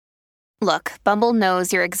Look, Bumble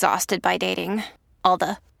knows you're exhausted by dating. All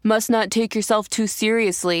the, must not take yourself too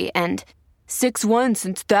seriously, and 6'1"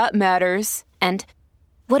 since that matters. And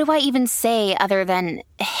what do I even say other than,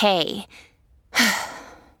 hey?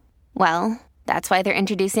 Well, that's why they're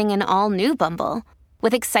introducing an all-new Bumble,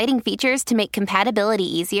 with exciting features to make compatibility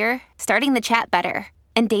easier, starting the chat better,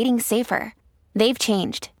 and dating safer. They've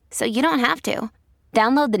changed, so you don't have to.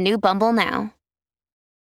 Download the new Bumble now.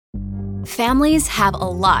 Families have a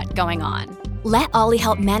lot going on. Let Ollie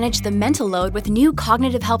help manage the mental load with new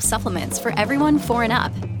cognitive help supplements for everyone 4 and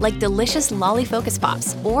up, like delicious Lolly Focus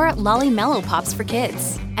Pops or Lolly Mellow Pops for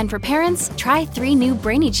kids. And for parents, try 3 new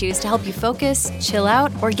Brainy Chews to help you focus, chill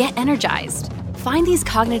out, or get energized. Find these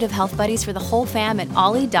cognitive health buddies for the whole fam at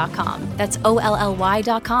ollie.com. That's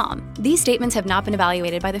OLLY.com. These statements have not been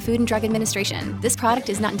evaluated by the Food and Drug Administration. This product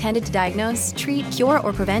is not intended to diagnose, treat, cure,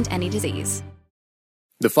 or prevent any disease.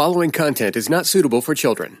 The following content is not suitable for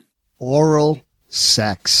children. Oral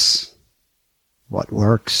sex. What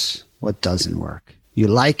works? What doesn't work? You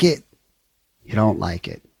like it? You don't like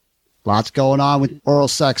it? Lots going on with oral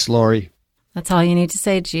sex, Lori. That's all you need to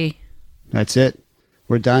say, G. That's it.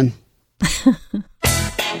 We're done.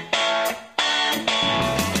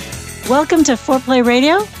 Welcome to Foreplay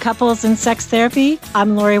Radio, Couples and Sex Therapy.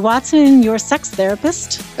 I'm Lori Watson, your sex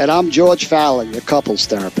therapist. And I'm George Fowler, your couples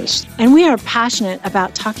therapist. And we are passionate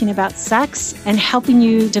about talking about sex and helping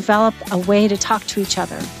you develop a way to talk to each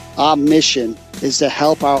other. Our mission is to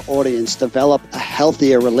help our audience develop a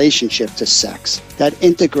healthier relationship to sex that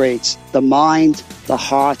integrates the mind, the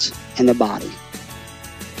heart, and the body.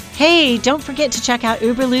 Hey, don't forget to check out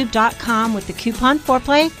uberlube.com with the coupon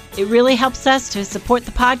Foreplay. It really helps us to support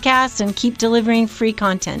the podcast and keep delivering free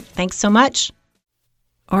content. Thanks so much.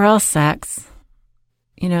 Oral sex.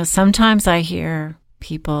 You know, sometimes I hear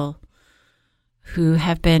people who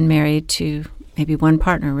have been married to maybe one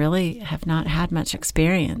partner really have not had much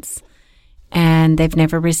experience, and they've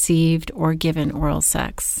never received or given oral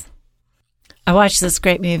sex. I watched this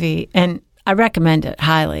great movie, and I recommend it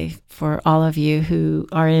highly for all of you who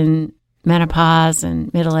are in menopause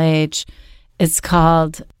and middle age. It's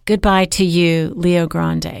called Goodbye to You, Leo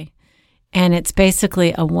Grande. And it's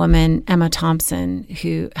basically a woman, Emma Thompson,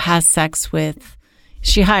 who has sex with,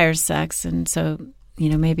 she hires sex. And so, you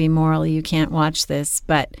know, maybe morally you can't watch this,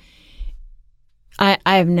 but I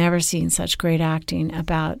have never seen such great acting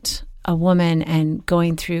about a woman and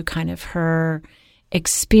going through kind of her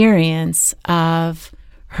experience of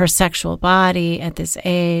her sexual body at this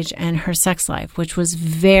age and her sex life, which was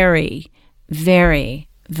very, very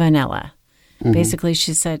vanilla. Mm-hmm. Basically,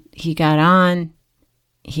 she said he got on,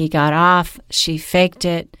 he got off, she faked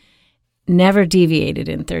it, never deviated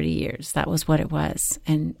in 30 years. That was what it was.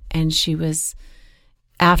 And she was,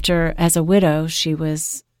 after, as a widow, she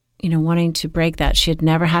was, you know, wanting to break that. She had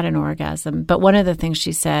never had an orgasm. But one of the things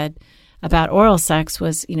she said about oral sex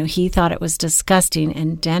was, you know, he thought it was disgusting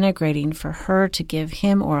and denigrating for her to give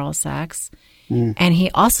him oral sex. And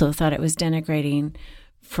he also thought it was denigrating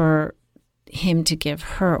for him to give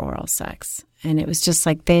her oral sex. And it was just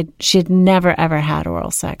like she'd never, ever had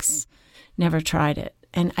oral sex, never tried it.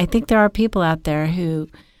 And I think there are people out there who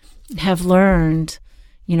have learned,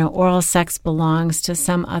 you know, oral sex belongs to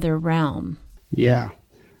some other realm. Yeah.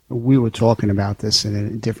 We were talking about this in a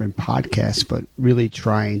different podcast, but really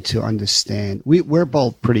trying to understand. We're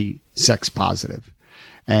both pretty sex positive,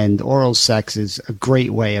 and oral sex is a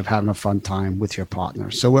great way of having a fun time with your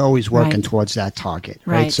partner. So we're always working towards that target,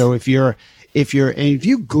 right? So if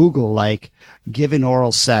you Google like giving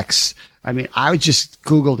oral sex, I mean, I just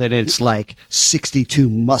Googled it, and it's like 62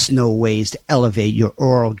 must-know ways to elevate your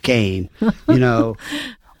oral game, you know.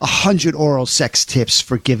 100 oral sex tips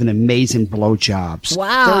for giving amazing blowjobs.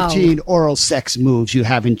 Wow. 13 oral sex moves you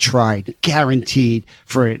haven't tried, guaranteed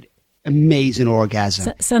for an amazing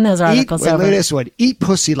orgasm. Send those articles over. Look at this one. Eat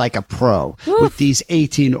pussy like a pro with these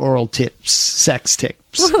 18 oral tips, sex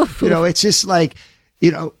tips. You know, it's just like,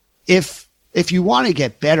 you know, if you want to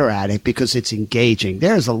get better at it because it's engaging,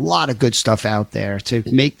 there's a lot of good stuff out there to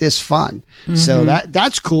make this fun. Mm-hmm. So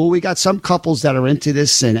that's cool. We got some couples that are into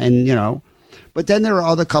this and you know, but then there are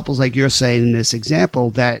other couples, like you're saying in this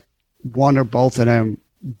example, that one or both of them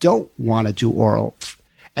don't want to do oral.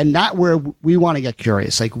 And that's where we want to get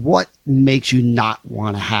curious. Like, what makes you not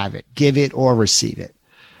want to have it, give it, or receive it?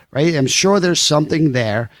 Right? I'm sure there's something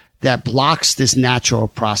there that blocks this natural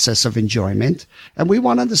process of enjoyment. And we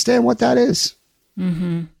want to understand what that is.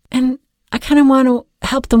 Mm-hmm. And I kind of want to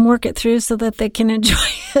help them work it through so that they can enjoy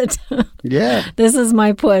it. Yeah. This is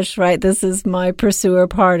my push, right? This is my pursuer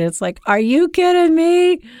part. It's like, are you kidding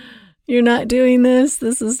me? You're not doing this.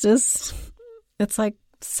 This is just, it's like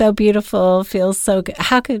so beautiful, feels so good.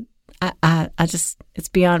 I just, it's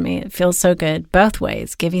beyond me. It feels so good both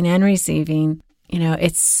ways, giving and receiving. You know,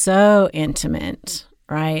 it's so intimate,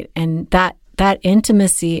 right? And that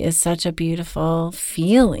intimacy is such a beautiful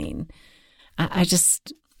feeling. I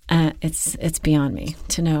just, it's beyond me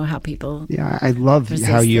to know how people. Yeah, I love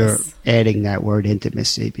how you're this. adding that word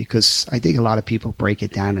intimacy, because I think a lot of people break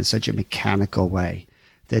it down in such a mechanical way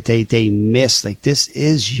that they miss, like, this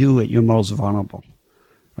is you at your most vulnerable,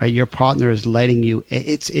 right? Your partner is letting you,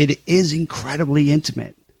 it is incredibly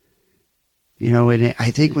intimate. You know, and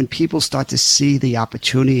I think when people start to see the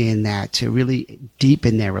opportunity in that to really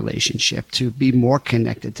deepen their relationship, to be more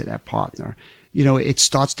connected to their partner, you know, it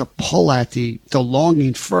starts to pull at the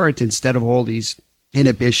longing for it instead of all these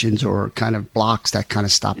inhibitions or kind of blocks that kind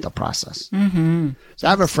of stop the process. Mm-hmm. So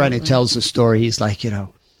I have a friend who tells the story. He's like, you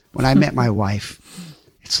know, when I met my wife,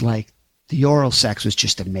 it's like the oral sex was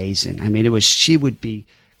just amazing. I mean, she would be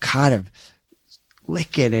kind of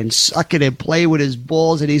licking and sucking and play with his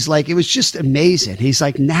balls. And he's like, it was just amazing. He's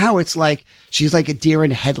like, now it's like, she's like a deer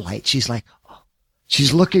in a headlight. She's like, oh,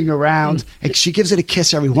 she's looking around and she gives it a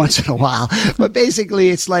kiss every once in a while. But basically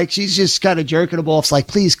it's like, she's just kind of jerking them off. It's like,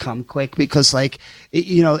 please come quick, because like,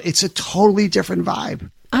 you know, it's a totally different vibe.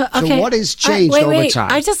 Okay. So what has changed over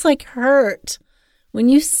time? I just like hurt. When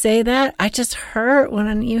you say that, I just hurt when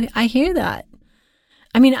I hear that.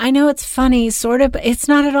 I mean, I know it's funny, sort of, but it's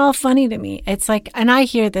not at all funny to me. It's like, and I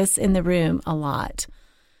hear this in the room a lot,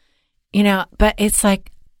 you know, but it's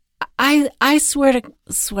like, I swear,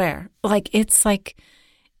 like, it's like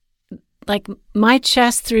my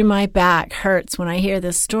chest through my back hurts when I hear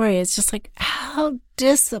this story. It's just like, how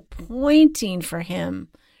disappointing for him,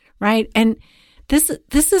 right? And this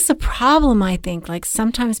is a problem, I think. Like,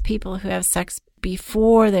 sometimes people who have sex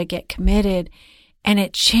before they get committed, and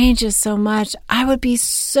it changes so much. I would be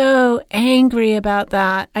so angry about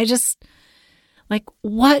that. I just, like,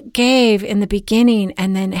 what gave in the beginning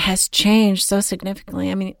and then has changed so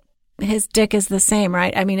significantly? I mean, his dick is the same,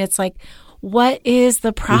 right? I mean, it's like, what is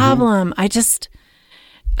the problem?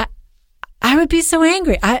 Mm-hmm. I would be so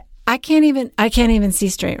angry. I can't even see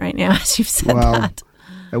straight right now as you've said that.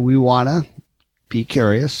 We want to be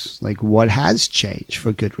curious, like, what has changed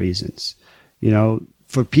for good reasons? You know,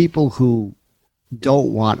 for people who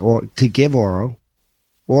don't want or to give oral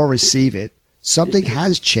or receive it, something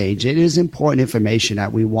has changed. It is important information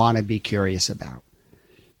that we want to be curious about.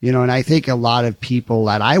 You know, and I think a lot of people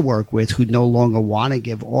that I work with who no longer want to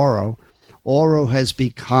give oral has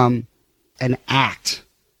become an act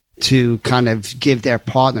to kind of give their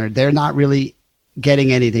partner. They're not really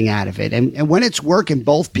getting anything out of it. And when it's working,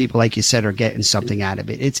 both people, like you said, are getting something out of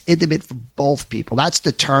it. It's intimate for both people. That's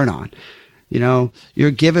the turn on. You know,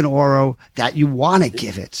 you're giving oral that you want to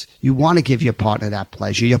give it. You want to give your partner that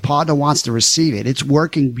pleasure. Your partner wants to receive it. It's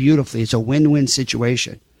working beautifully. It's a win-win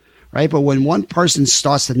situation, right? But when one person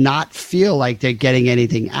starts to not feel like they're getting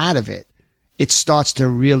anything out of it, it starts to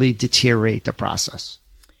really deteriorate the process.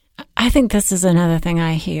 I think this is another thing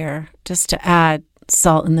I hear, just to add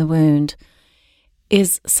salt in the wound,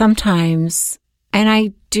 is sometimes, and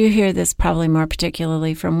I do hear this probably more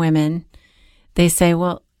particularly from women, they say,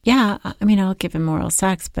 well, yeah, I mean, I'll give him oral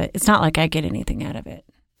sex, but it's not like I get anything out of it.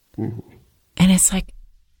 Mm-hmm. And it's like,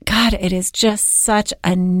 God, it is just such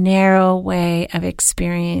a narrow way of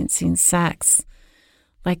experiencing sex.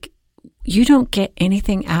 Like, you don't get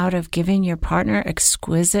anything out of giving your partner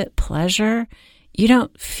exquisite pleasure. You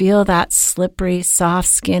don't feel that slippery, soft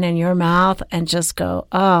skin in your mouth and just go,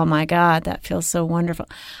 oh my God, that feels so wonderful.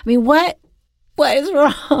 I mean, what is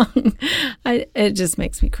wrong? It just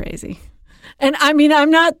makes me crazy. And I mean,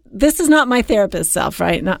 this is not my therapist self,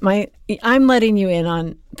 right? I'm letting you in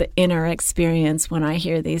on the inner experience when I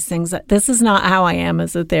hear these things. This is not how I am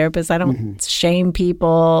as a therapist. I don't shame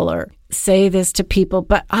people or say this to people,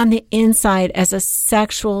 but on the inside, as a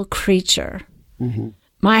sexual creature,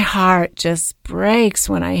 my heart just breaks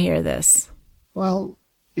when I hear this. Well,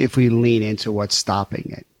 if we lean into what's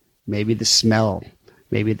stopping it, maybe the smell,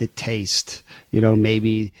 maybe the taste, you know,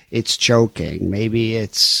 maybe it's choking, maybe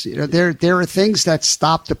it's, you know, there are things that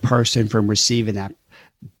stop the person from receiving that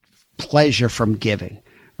pleasure from giving,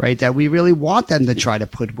 right? That we really want them to try to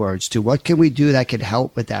put words to. What can we do that could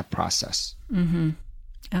help with that process? Mm-hmm.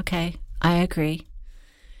 Okay, I agree.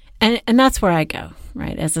 And that's where I go,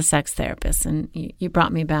 right, as a sex therapist. And you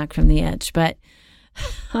brought me back from the edge. But,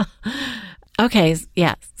 okay,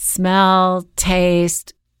 yeah, smell,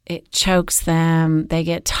 taste, it chokes them. They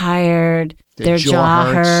get tired. Their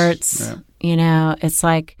jaw hurts. Yeah. You know, it's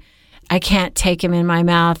like, I can't take him in my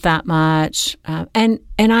mouth that much. And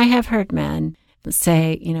I have heard men,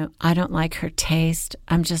 say, I don't like her taste,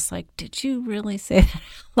 I'm just like, did you really say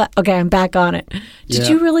that? Okay, I'm back on it. Did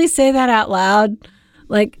you really say that out loud?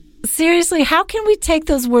 Like, seriously, how can we take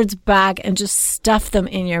those words back and just stuff them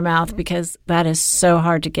in your mouth? Because that is so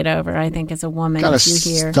hard to get over, I think, as a woman. Gotta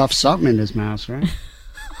stuff something in his mouth, right?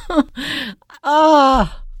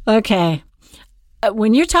 Oh, okay.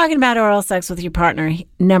 When you're talking about oral sex with your partner,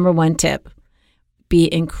 number one tip,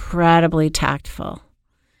 be incredibly tactful.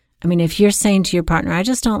 I mean, if you're saying to your partner, I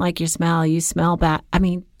just don't like your smell, you smell bad. I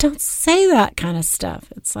mean, don't say that kind of stuff.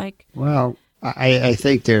 It's like... Well, I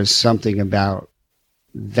think there's something about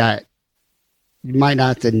that. You might not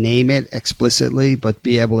have to name it explicitly, but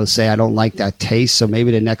be able to say, I don't like that taste. So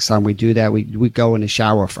maybe the next time we do that, we go in the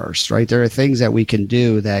shower first, right? There are things that we can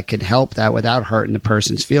do that can help that without hurting the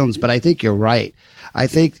person's feelings. But I think you're right. I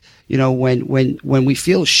think, when we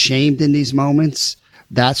feel shamed in these moments,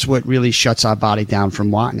 that's what really shuts our body down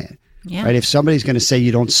from wanting it. Yeah. Right? If somebody's going to say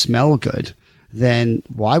you don't smell good, then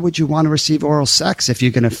why would you want to receive oral sex if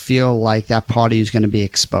you're going to feel like that part of you is going to be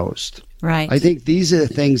exposed? Right. I think these are the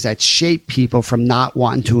things that shape people from not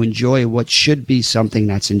wanting to enjoy what should be something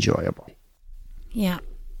that's enjoyable. Yeah.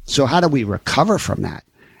 So how do we recover from that?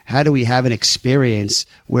 How do we have an experience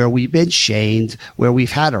where we've been shamed, where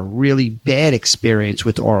we've had a really bad experience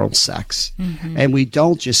with oral sex, and we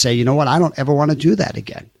don't just say, you know what, I don't ever want to do that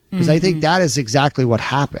again? Because I think that is exactly what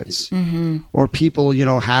happens. Or people,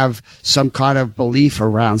 have some kind of belief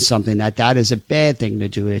around something that is a bad thing to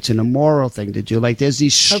do. It's an immoral thing to do. Like there's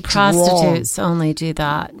these strong... prostitutes only do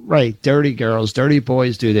that. Right. Dirty girls, dirty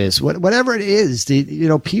boys do this. Whatever it is,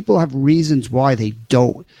 people have reasons why they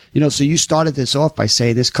don't. So you started this off by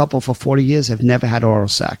saying this couple for 40 years have never had oral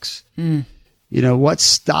sex. What's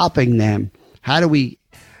stopping them?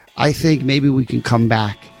 I think maybe we can come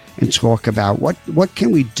back and talk about what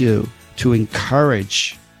can we do to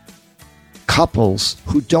encourage couples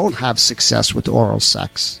who don't have success with oral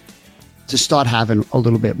sex to start having a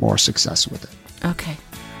little bit more success with it. Okay.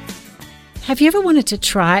 Have you ever wanted to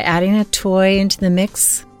try adding a toy into the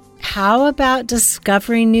mix? How about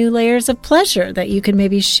discovering new layers of pleasure that you can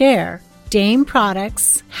maybe share? Dame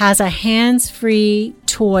Products has a hands-free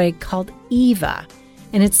toy called Eva,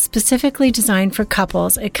 and it's specifically designed for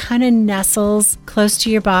couples. It kind of nestles close to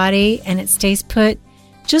your body and it stays put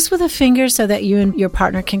just with a finger so that you and your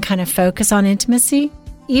partner can kind of focus on intimacy.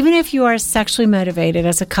 Even if you are sexually motivated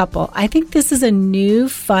as a couple, I think this is a new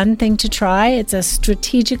fun thing to try. It's a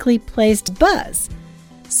strategically placed buzz.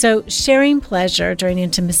 So sharing pleasure during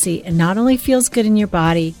intimacy, it not only feels good in your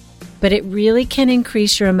body, but it really can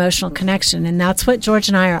increase your emotional connection. And that's what George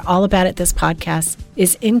and I are all about at this podcast,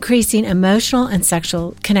 is increasing emotional and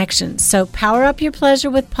sexual connection. So power up your pleasure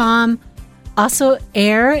with Palm. Also,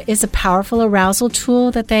 Air is a powerful arousal tool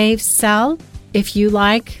that they sell. If you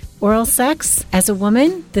like oral sex as a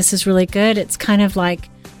woman, this is really good. It's kind of like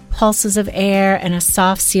pulses of air and a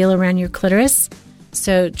soft seal around your clitoris.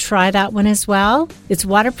 So try that one as well. It's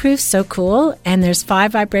waterproof, so cool. And there's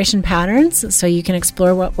 5 vibration patterns, so you can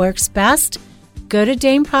explore what works best. Go to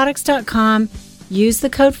dameproducts.com. Use the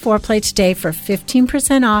code 4Play today for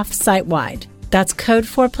 15% off site-wide. That's code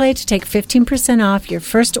 4Play to take 15% off your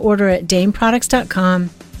first order at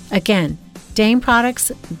dameproducts.com. Again,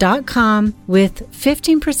 dameproducts.com with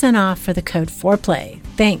 15% off for the code 4Play.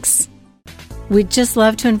 Thanks. We'd just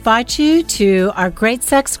love to invite you to our Great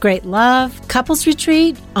Sex, Great Love couples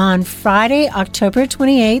retreat on Friday, October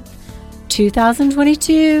 28th,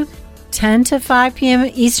 2022, 10 to 5 p.m.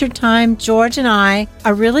 Eastern Time. George and I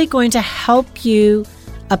are really going to help you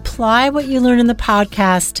apply what you learn in the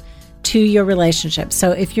podcast to your relationship.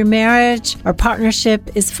 So if your marriage or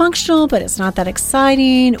partnership is functional, but it's not that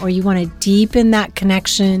exciting, or you want to deepen that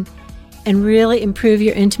connection and really improve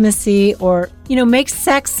your intimacy, or, make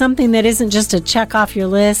sex something that isn't just a check off your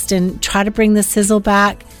list and try to bring the sizzle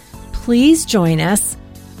back, please join us.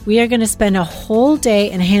 We are going to spend a whole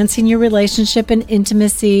day enhancing your relationship and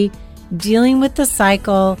intimacy, dealing with the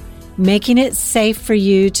cycle, making it safe for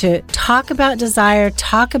you to talk about desire,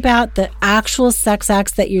 talk about the actual sex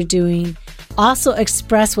acts that you're doing, also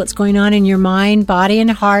express what's going on in your mind, body,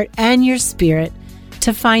 and heart, and your spirit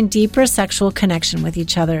to find deeper sexual connection with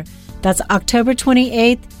each other. That's October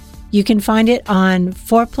 28th. You can find it on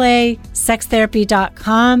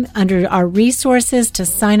 4playsextherapy.com under our resources to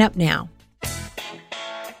sign up now.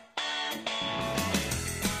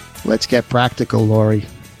 Let's get practical, Lori.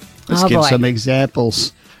 Let's give some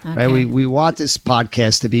examples. Okay. Right? We want this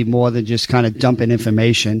podcast to be more than just kind of dumping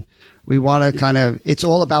information. We want to it's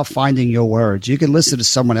all about finding your words. You can listen to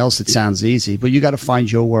someone else, it sounds easy, but you got to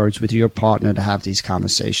find your words with your partner to have these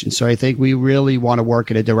conversations. So I think we really want to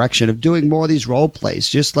work in a direction of doing more of these role plays,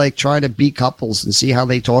 just like trying to be couples and see how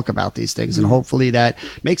they talk about these things. And hopefully that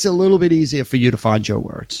makes it a little bit easier for you to find your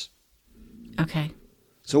words. Okay.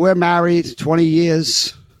 So we're married 20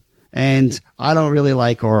 years and I don't really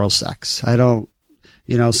like oral sex. I don't,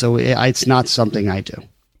 so it's not something I do.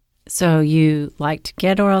 So you like to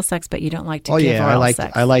get oral sex, but you don't like to give oral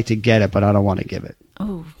sex. I like to get it, but I don't want to give it.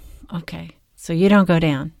 Oh, okay. So you don't go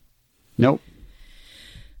down. Nope.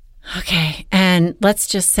 Okay. And let's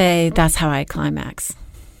just say that's how I climax.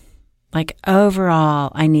 Like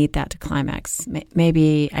overall, I need that to climax.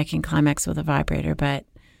 Maybe I can climax with a vibrator, but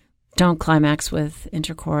don't climax with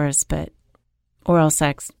intercourse, but oral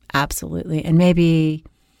sex, absolutely. And maybe,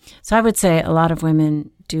 so I would say a lot of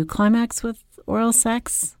women do climax with oral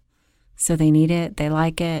sex. So they need it, they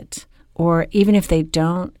like it, or even if they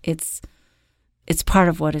don't, it's part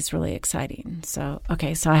of what is really exciting. So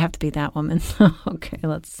okay, so I have to be that woman. Okay,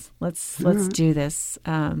 let's do this.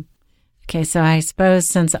 Okay, so I suppose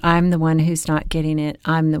since I'm the one who's not getting it,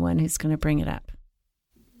 I'm the one who's going to bring it up.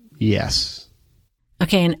 Yes.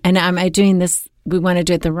 Okay, and am I doing this? We want to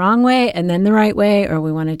do it the wrong way and then the right way, or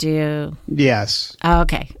we want to do? Yes.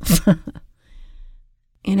 Okay.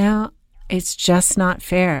 It's just not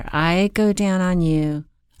fair. I go down on you.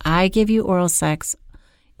 I give you oral sex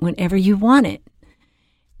whenever you want it.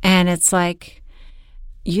 And it's like,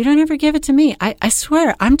 you don't ever give it to me. I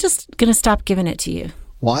swear, I'm just going to stop giving it to you.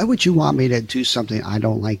 Why would you want me to do something I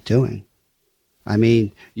don't like doing? I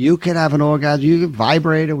mean, you could have an orgasm, you could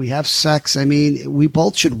vibrate, or we have sex. I mean, we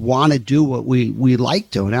both should want to do what we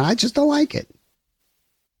like doing, and I just don't like it.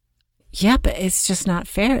 Yeah, but it's just not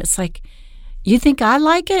fair. It's like, you think I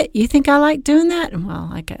like it? You think I like doing that?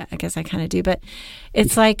 Well, I guess I kind of do, but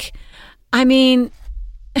it's like, I mean,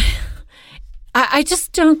 I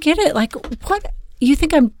just don't get it. Like, what? You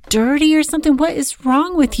think I'm dirty or something? What is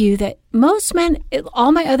wrong with you that most men,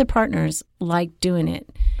 all my other partners like doing it,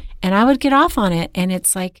 and I would get off on it, and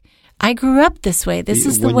it's like, I grew up this way. This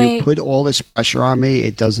is the way. When you put all this pressure on me,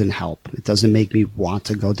 it doesn't help. It doesn't make me want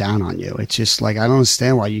to go down on you. It's just like, I don't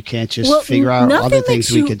understand why you can't just figure out other things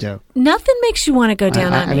we could do. Nothing makes you want to go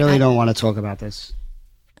down on me. I really don't want to talk about this.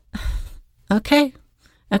 Okay.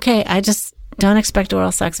 I just don't expect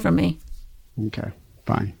oral sex from me. Okay,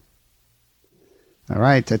 fine. All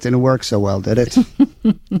right, that didn't work so well, did it?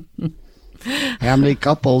 How many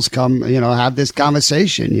couples come, have this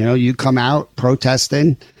conversation? You come out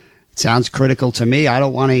protesting. It sounds critical to me. I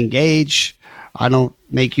don't want to engage. I don't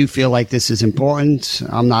make you feel like this is important.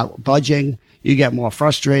 I'm not budging. You get more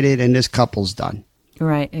frustrated, and this couple's done.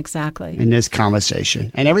 Right, exactly. In this conversation.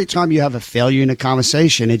 And every time you have a failure in a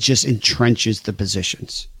conversation, it just entrenches the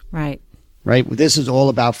positions. Right. Right? This is all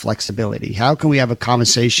about flexibility. How can we have a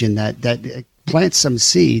conversation that plants some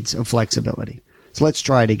seeds of flexibility? So let's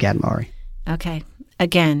try it again, Laurie. Okay.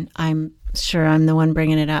 Again, I'm sure I'm the one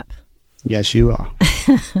bringing it up. Yes, you are.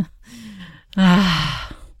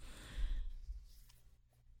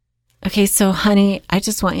 Okay, so honey, I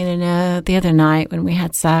just want you to know the other night when we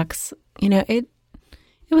had sex, it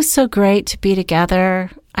was so great to be together.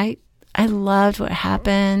 I loved what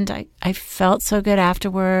happened. I felt so good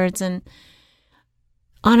afterwards. And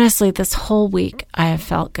honestly, this whole week I have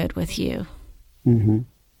felt good with you. Mm-hmm.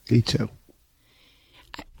 Me too.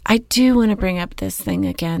 I do want to bring up this thing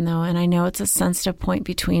again, though, and I know it's a sensitive point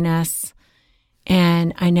between us.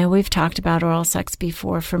 And I know we've talked about oral sex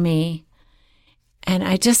before for me. And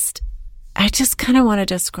I just kind of want to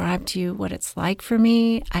describe to you what it's like for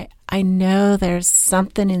me. I know there's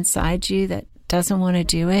something inside you that doesn't want to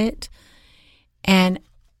do it. And,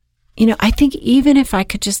 I think even if I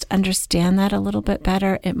could just understand that a little bit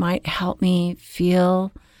better, it might help me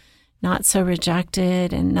feel not so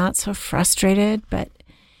rejected and not so frustrated. But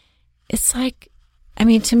it's like,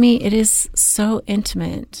 to me, it is so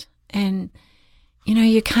intimate. And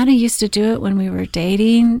you kind of used to do it when we were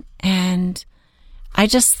dating, and I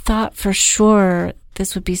just thought for sure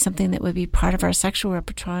this would be something that would be part of our sexual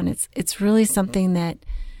repertoire, and it's really something that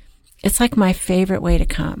it's like my favorite way to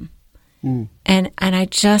come. And I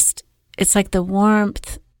just, it's like the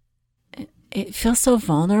warmth. It feels so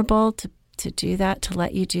vulnerable to do that, to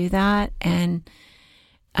let you do that, and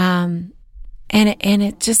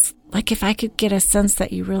it just like if I could get a sense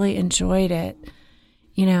that you really enjoyed it,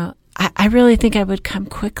 I really think I would come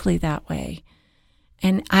quickly that way.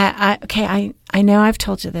 And I know I've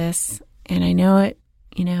told you this, and I know it,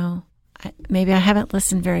 maybe I haven't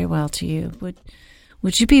listened very well to you.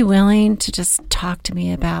 Would you be willing to just talk to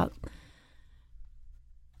me about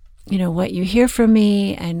what you hear from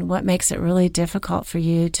me and what makes it really difficult for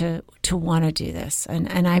you to want to do this.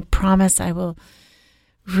 And I promise I will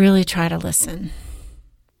really try to listen.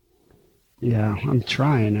 Yeah, I'm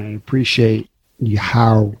trying. I appreciate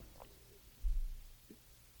how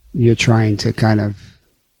you're trying to kind of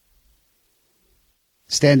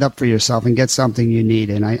stand up for yourself and get something you need.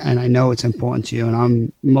 And I know it's important to you.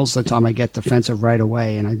 And most of the time I get defensive right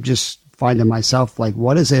away. And I'm just finding myself like,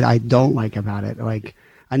 what is it I don't like about it? Like,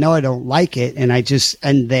 I know I don't like it. And I just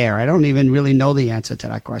end there. I don't even really know the answer to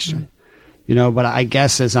that question, but I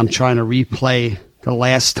guess as I'm trying to replay the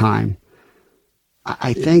last time,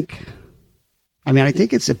 I think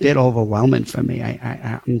it's a bit overwhelming for me.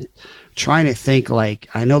 I'm trying to think, like,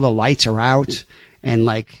 I know the lights are out and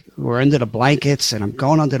like we're under the blankets and I'm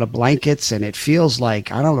going under the blankets and it feels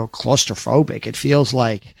like, I don't know, claustrophobic. It feels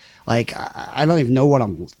like I don't even know what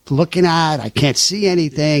I'm looking at. I can't see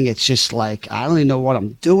anything. It's just like, I don't even know what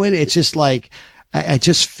I'm doing. It's just like, it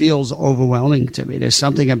just feels overwhelming to me. There's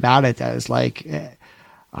something about it that is like,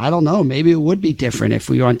 I don't know, maybe it would be different if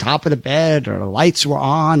we were on top of the bed or the lights were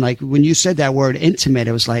on. Like when you said that word intimate,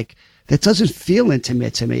 it was like, that doesn't feel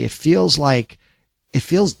intimate to me. It feels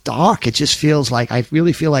dark. It just feels like, I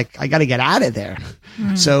really feel like I got to get out of there.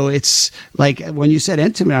 So it's like, when you said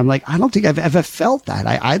intimate, I'm like, I don't think I've ever felt that.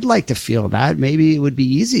 I'd like to feel that. Maybe it would be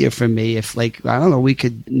easier for me if, like, I don't know, we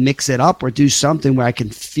could mix it up or do something where I can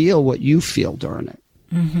feel what you feel during it.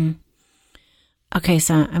 Mm-hmm. Okay,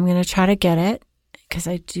 so I'm going to try to get it, because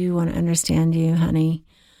I do want to understand you, honey.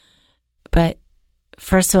 But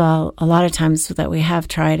first of all, a lot of times that we have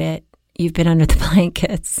tried it, you've been under the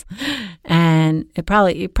blankets and you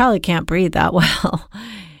probably can't breathe that well.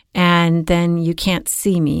 And then you can't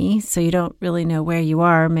see me, so you don't really know where you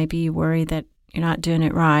are. Maybe you worry that you're not doing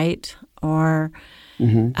it right, or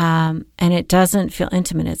and it doesn't feel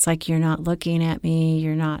intimate. It's like you're not looking at me,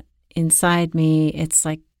 you're not inside me. It's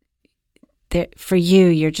like for you,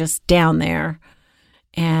 you're just down there.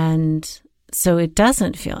 And so it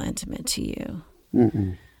doesn't feel intimate to you.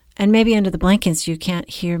 Mm-mm. And maybe under the blankets, you can't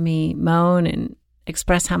hear me moan and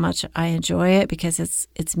express how much I enjoy it because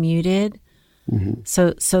it's muted. Mm-hmm.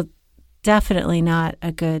 So definitely not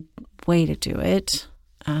a good way to do it.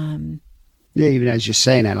 Yeah, even as you're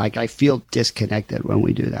saying that, like, I feel disconnected when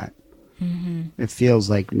we do that. Mm-hmm. It feels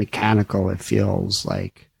like mechanical. It feels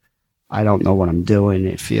like I don't know what I'm doing.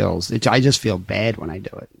 I just feel bad when I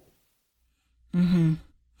do it. Mm-hmm.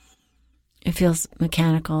 It feels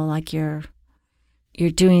mechanical, like you're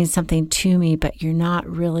doing something to me, but you're not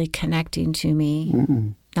really connecting to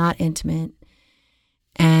me, not intimate.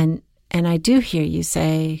 And I do hear you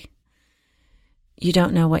say you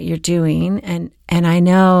don't know what you're doing. And I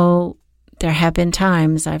know there have been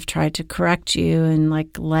times I've tried to correct you and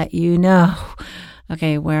like let you know,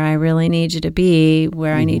 okay, where I really need you to be,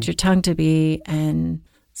 where I need your tongue to be. And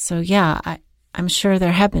so, yeah, I'm sure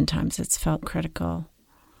there have been times it's felt critical.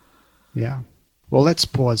 Yeah. Well, let's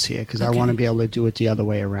pause here because I want to be able to do it the other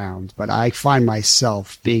way around. But I find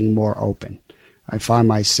myself being more open. I find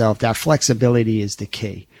myself, that flexibility is the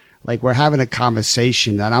key. Like, we're having a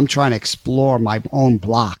conversation that I'm trying to explore my own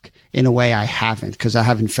block in a way I haven't, because I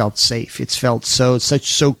haven't felt safe. It's felt so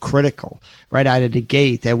critical right out of the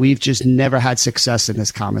gate that we've just never had success in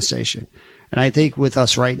this conversation. And I think with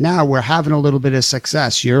us right now, we're having a little bit of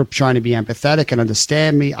success. You're trying to be empathetic and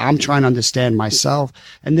understand me. I'm trying to understand myself.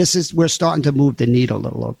 And we're starting to move the needle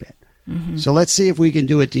a little bit. Mm-hmm. So let's see if we can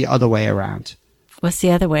do it the other way around. What's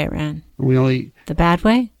the other way around? The bad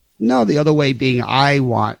way? No, the other way being I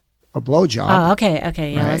want a blowjob. Oh, okay.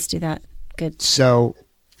 Yeah, right? Let's do that. Good. So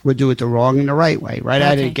we'll do it the wrong and the right way, right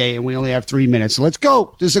out of the gate. And we only have 3 minutes. So let's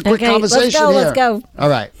go. This is a quick conversation here. Let's go. All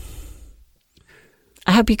right.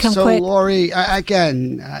 I hope you come quick. So, Lori, I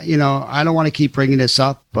don't want to keep bringing this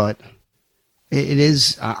up, but it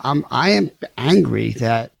is, I am angry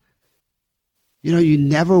that, you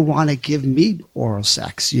never want to give me oral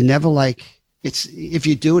sex. You never if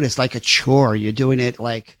you do it, it's like a chore. You're doing it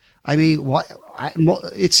like,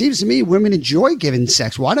 it seems to me women enjoy giving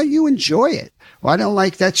sex. Why don't you enjoy it? Why don't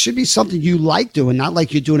that should be something you like doing, not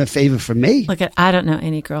like you're doing a favor for me. Look, I don't know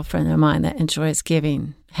any girlfriend of mine that enjoys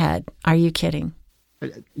giving head. Are you kidding?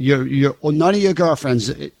 None of your girlfriends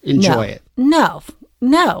enjoy it. No.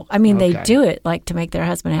 I mean, they do it like to make their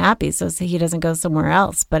husband happy so he doesn't go somewhere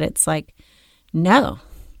else. But it's like, no.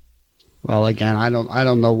 Well, again, I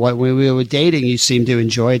don't know what when we were dating. You seemed to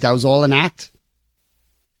enjoy it. That was all an act.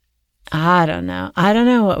 I don't know. I don't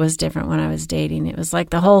know what was different when I was dating. It was like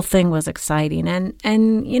the whole thing was exciting,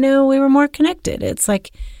 and we were more connected. It's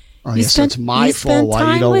like Oh, yes, so it's my fault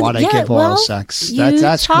why you don't want to give oral sex.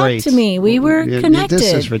 That's great. To me. We were connected.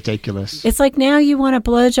 This is ridiculous. It's like now you want a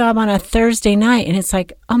blowjob on a Thursday night, and it's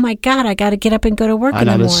like, oh my God, I got to get up and go to work in the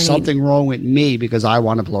morning. There's something wrong with me because I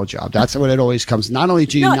want a blowjob. That's what it always comes. Not only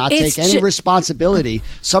do you not take any responsibility,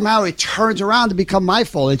 somehow it turns around to become my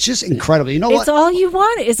fault. It's just incredible. You know what? It's all you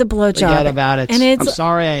want is a blowjob. Forget about it. And I'm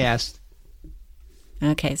sorry I asked.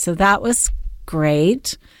 Okay, so that was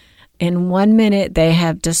great. In 1 minute, they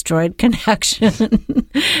have destroyed connection.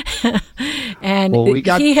 And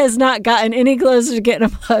he has not gotten any closer to getting a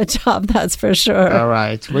blowjob, that's for sure. All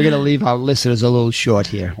right. We're going to leave our listeners a little short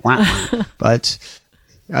here. But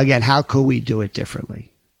again, how could we do it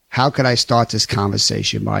differently? How could I start this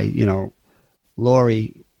conversation by,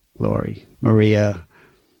 Lori, Maria,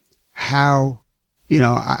 how,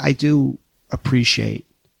 I do appreciate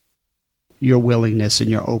your willingness and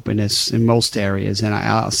your openness in most areas. And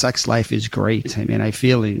our sex life is great. I mean, I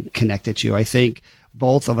feel connected to you. I think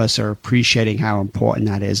both of us are appreciating how important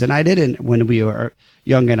that is. And I didn't when we were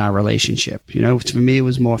young in our relationship. For me, it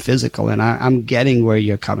was more physical. And I'm getting where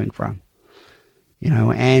you're coming from.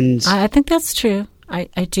 And I think that's true. I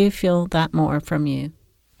do feel that more from you.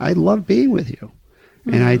 I love being with you.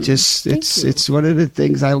 And I just, it's one of the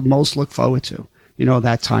things I most look forward to,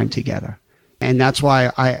 that time together. And that's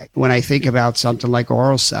why when I think about something like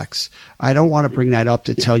oral sex, I don't want to bring that up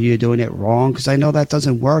to tell you you're doing it wrong, because I know that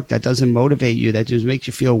doesn't work. That doesn't motivate you. That just makes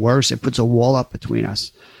you feel worse. It puts a wall up between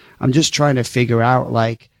us. I'm just trying to figure out,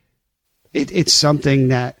 it's something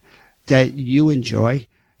that you enjoy,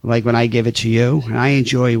 like when I give it to you, and I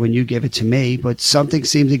enjoy when you give it to me, but something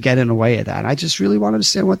seems to get in the way of that. I just really want to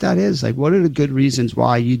understand what that is. Like, what are the good reasons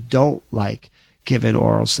why you don't like giving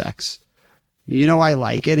oral sex? I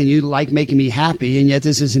like it, and you like making me happy, and yet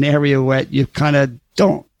this is an area where you kind of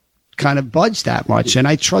don't budge that much. And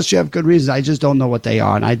I trust you have good reasons. I just don't know what they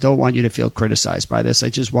are, and I don't want you to feel criticized by this. I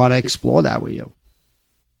just want to explore that with you.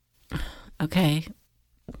 Okay.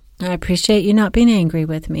 I appreciate you not being angry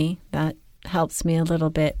with me. That helps me a little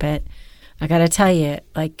bit, but I got to tell you,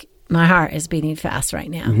 my heart is beating fast right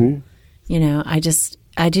now. Mm-hmm.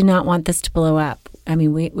 I do not want this to blow up. I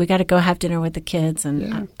mean, we got to go have dinner with the kids,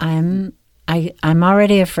 and I'm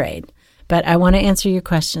already afraid, but I want to answer your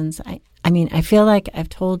questions. I feel like I've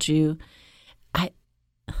told you, I've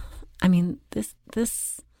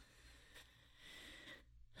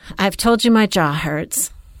told you my jaw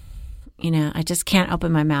hurts. I just can't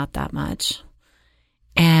open my mouth that much.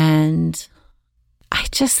 And I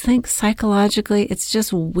just think psychologically, it's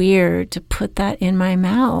just weird to put that in my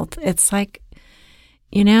mouth. It's like,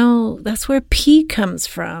 that's where pee comes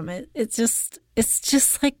from. It's just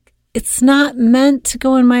like, it's not meant to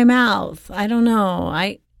go in my mouth. I don't know.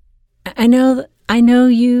 I know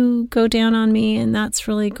you go down on me, and that's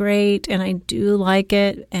really great, and I do like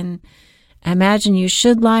it, and I imagine you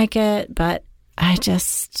should like it, but I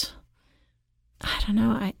don't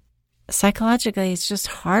know. Psychologically, it's just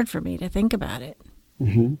hard for me to think about it.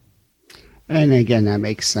 Mm-hmm. And again, that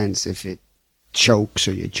makes sense if it chokes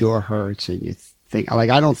or your jaw hurts, and you think,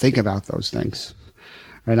 I don't think about those things.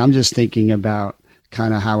 Right? I'm just thinking about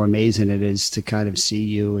kind of how amazing it is to kind of see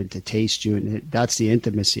you and to taste you. And that's the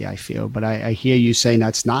intimacy I feel. But I hear you saying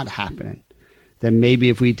that's not happening. Then maybe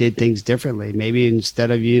if we did things differently, maybe instead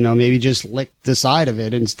of, maybe just lick the side of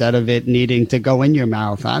it instead of it needing to go in your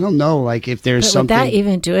mouth. I don't know, if there's something. Would that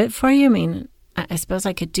even do it for you? I mean, I suppose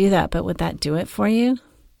I could do that, but would that do it for you?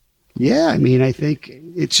 Yeah, I think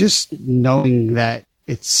it's just knowing that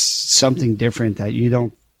it's something different, that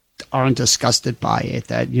you aren't disgusted by it,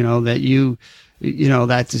 that,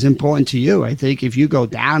 that is important to you. I think if you go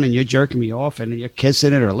down and you're jerking me off and you're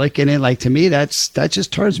kissing it or licking it, to me, that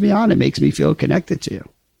just turns me on. It makes me feel connected to you.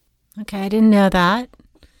 Okay, I didn't know that.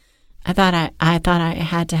 I thought I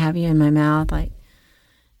had to have you in my mouth,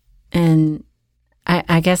 and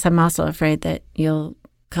I guess I'm also afraid that you'll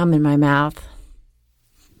come in my mouth.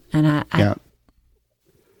 And yeah.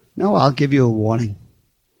 No, I'll give you a warning.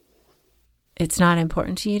 It's not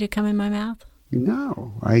important to you to come in my mouth?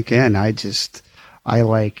 No, I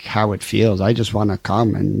like how it feels. I just want to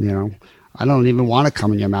come, and, I don't even want to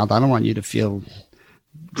come in your mouth. I don't want you to feel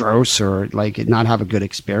gross or not have a good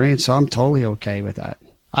experience. So I'm totally okay with that.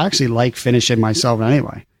 I actually like finishing myself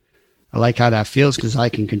anyway. I like how that feels because I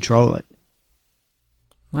can control it.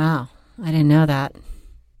 Wow. I didn't know that.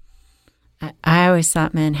 I always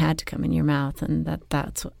thought men had to come in your mouth, and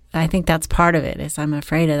I think that's part of it, is I'm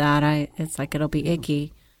afraid of that. It's like it'll be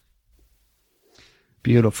icky.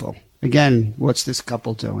 Beautiful. Again, what's this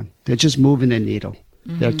couple doing? They're just moving the needle.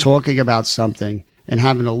 Mm-hmm. They're talking about something, and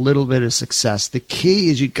having a little bit of success. The key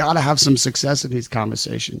is you got to have some success in these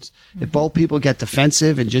conversations. If both people get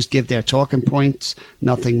defensive and just give their talking points,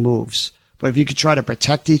 nothing moves. But if you could try to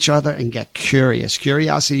protect each other and get curious,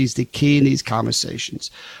 curiosity is the key in these conversations.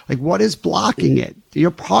 Like, what is blocking it? Your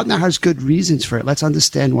partner has good reasons for it. Let's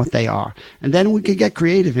understand what they are. And then we can get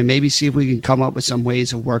creative and maybe see if we can come up with some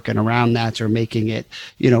ways of working around that or making it,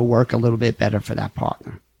 work a little bit better for that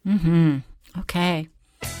partner. Mm-hmm. Okay.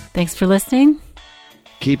 Thanks for listening.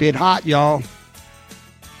 Keep it hot, y'all.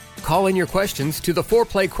 Call in your questions to the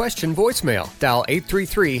Foreplay question voicemail. Dial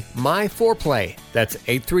 833-MY-4PLAY. That's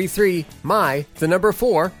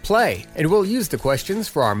 833-MY-4-PLAY. And we'll use the questions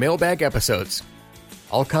for our mailbag episodes.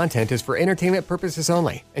 All content is for entertainment purposes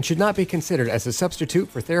only and should not be considered as a substitute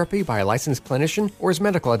for therapy by a licensed clinician or as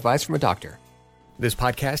medical advice from a doctor. This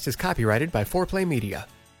podcast is copyrighted by Foreplay Media.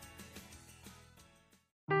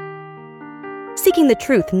 Seeking the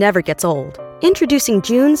truth never gets old. Introducing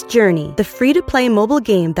June's Journey, the free-to-play mobile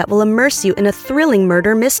game that will immerse you in a thrilling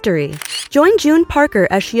murder mystery. Join June Parker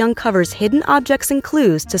as she uncovers hidden objects and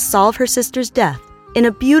clues to solve her sister's death in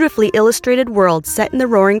a beautifully illustrated world set in the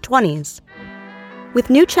Roaring '20s.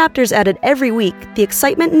 With new chapters added every week, the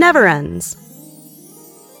excitement never ends.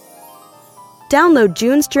 Download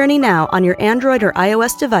June's Journey now on your Android or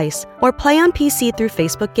iOS device or play on PC through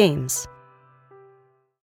Facebook Games.